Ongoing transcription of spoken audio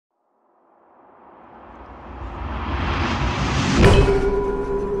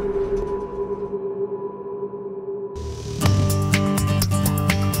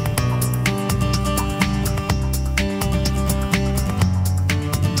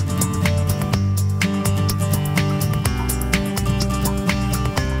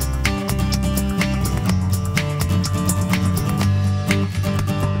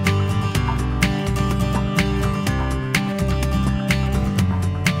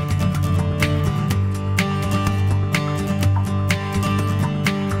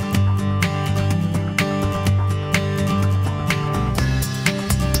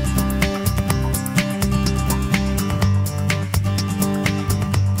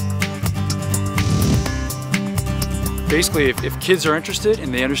Basically, if kids are interested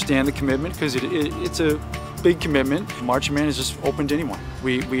and they understand the commitment, because it's a big commitment, Marching Band is just open to anyone.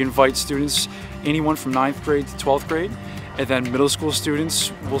 We invite students, anyone from 9th grade to 12th grade, and then middle school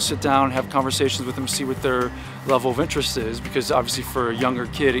students, we'll sit down, have conversations with them, see what their level of interest is, because obviously for a younger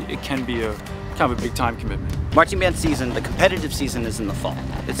kid, it can be a kind of a big time commitment. Marching band season, the competitive season, is in the fall.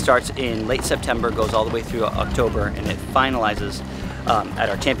 It starts in late September, goes all the way through October, and it finalizes at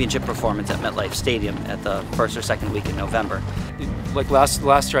our championship performance at MetLife Stadium at the first or second week in November. Like last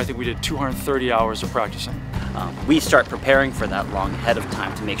year, I think we did 230 hours of practicing. We start preparing for that long ahead of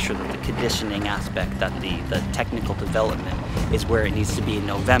time to make sure that the conditioning aspect, that the technical development is where it needs to be in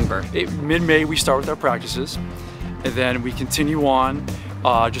November. Mid-May, we start with our practices, and then we continue on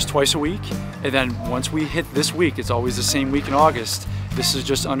just twice a week. And then once we hit this week, it's always the same week in August. This is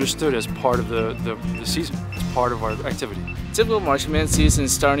just understood as part of the season. It's part of our activity. Typical marching band season,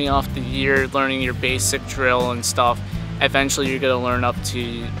 starting off the year, learning your basic drill and stuff. Eventually you're going to learn up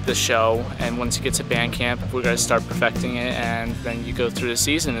to the show, and once you get to band camp, we're going to start perfecting it, and then you go through the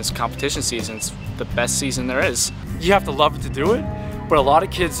season. It's competition season. It's the best season there is. You have to love it to do it, but a lot of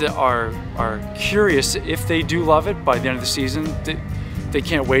kids that are curious, if they do love it by the end of the season, they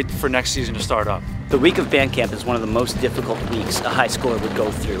can't wait for next season to start up. The week of band camp is one of the most difficult weeks a high schooler would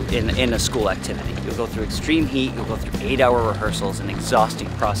go through in a school activity. You'll go through extreme heat, you'll go through 8-hour rehearsals, an exhausting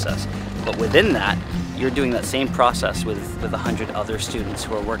process. But within that, you're doing that same process with 100 other students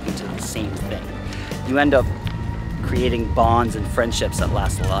who are working to the same thing. You end up creating bonds and friendships that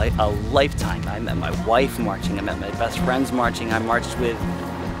last a lifetime. I met my wife marching, I met my best friends marching, I marched with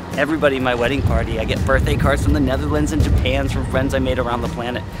everybody in my wedding party. I get birthday cards from the Netherlands and Japan from friends I made around the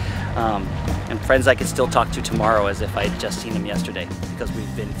planet. And friends I could still talk to tomorrow as if I had just seen them yesterday, because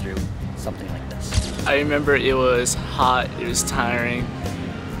we've been through something like this. I remember it was hot, it was tiring,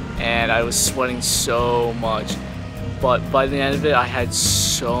 and I was sweating so much. But by the end of it, I had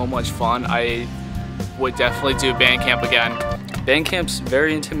so much fun. I would definitely do band camp again. Band camp's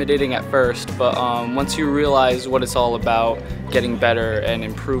very intimidating at first, but once you realize what it's all about, getting better and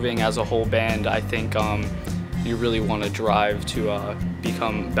improving as a whole band, I think you really want to drive to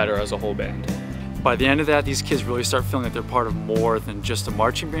become better as a whole band. By the end of that, these kids really start feeling that they're part of more than just a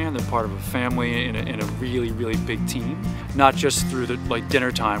marching band. They're part of a family in a really, really big team. Not just through the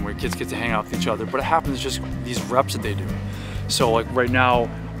dinner time where kids get to hang out with each other, but it happens just these reps that they do. So like right now,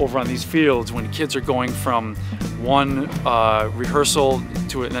 over on these fields, when kids are going from one rehearsal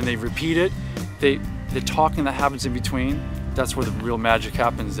to it and then they repeat it, the talking that happens in between, that's where the real magic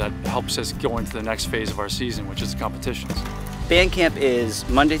happens that helps us go into the next phase of our season, which is the competitions. Band camp is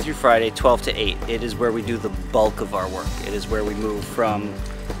Monday through Friday, 12 to 8. It is where we do the bulk of our work. It is where we move from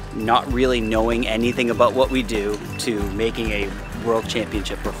not really knowing anything about what we do to making a world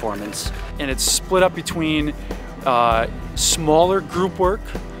championship performance. And it's split up between smaller group work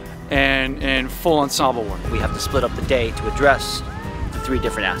and full ensemble work. We have to split up the day to address the 3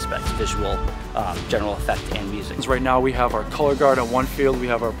 different aspects: visual, general effect, and music. Right now we have our color guard on one field, we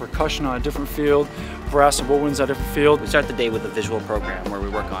have our percussion on a different field, brass and woodwinds on a different field. We start the day with a visual program where we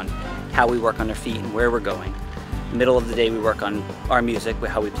work on how we work on our feet and where we're going. Middle of the day we work on our music,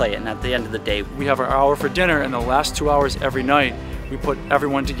 how we play it, and at the end of the day we have our hour for dinner, and the last 2 hours every night we put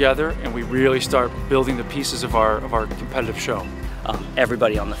everyone together and we really start building the pieces of our competitive show.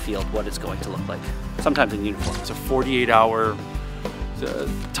 Everybody on the field, what it's going to look like, sometimes in uniform. It's a 48-hour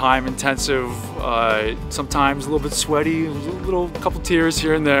time intensive, sometimes a little bit sweaty, couple tears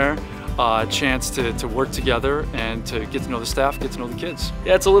here and there, chance to work together and to get to know the staff, get to know the kids.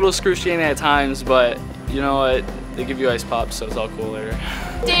 Yeah, it's a little excruciating at times, but you know what? They give you ice pops, so it's all cool later.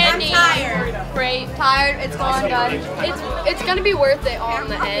 Danny. I'm tired. Great. Tired. It's going done. It's gonna be worth it all in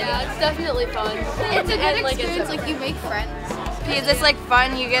the end. Yeah, it's definitely fun. It's a good experience. Like you make friends. Because it's like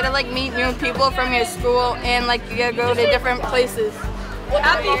fun. You get to like meet new people from your school, and like you get to go to different places.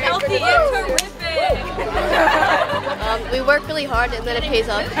 Happy, healthy, and terrific. We work really hard, and then it pays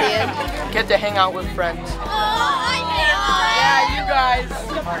off at the end. Get to hang out with friends. Yeah, you guys.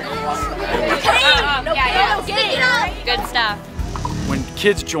 Good stuff. When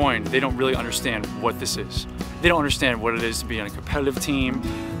kids join, they don't really understand what this is. They don't understand what it is to be on a competitive team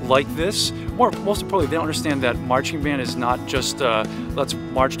like this. Most importantly, they don't understand that marching band is not just let's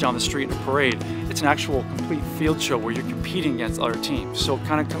march down the street in a parade. It's an actual complete field show where you're competing against other teams. So it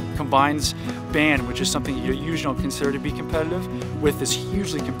kind of combines band, which is something you usually don't consider to be competitive, with this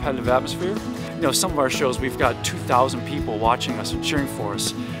hugely competitive atmosphere. You know, some of our shows, we've got 2,000 people watching us and cheering for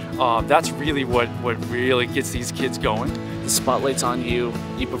us. That's really what really gets these kids going. The spotlight's on you,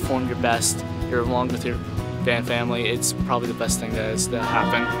 you perform your best, you're along with your band family. It's probably the best thing that has to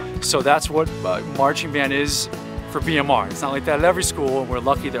happen. So that's what marching band is for BMR. It's not like that at every school, and we're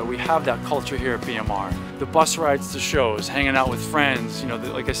lucky that we have that culture here at BMR. The bus rides to shows, hanging out with friends, you know,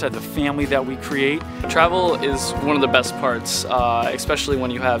 like I said, the family that we create. Travel is one of the best parts, especially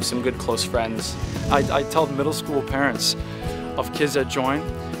when you have some good close friends. I tell middle school parents of kids that join,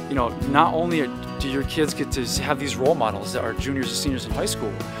 you know, not only do your kids get to have these role models that are juniors and seniors in high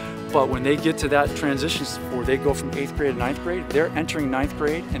school, but when they get to that transition where they go from 8th grade to 9th grade, they're entering 9th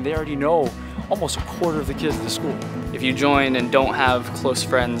grade and they already know almost a quarter of the kids at the school. If you join and don't have close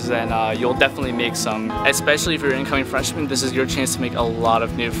friends, then you'll definitely make some. Especially if you're an incoming freshman, this is your chance to make a lot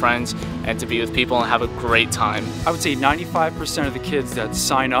of new friends and to be with people and have a great time. I would say 95% of the kids that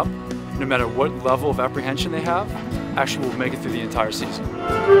sign up, no matter what level of apprehension they have, actually will make it through the entire season.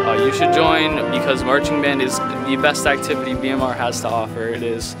 You should join because marching band is the best activity BMR has to offer. It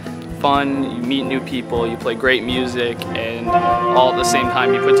is fun, you meet new people, you play great music, and all at the same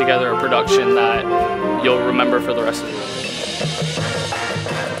time you put together a production that you'll remember for the rest of the year.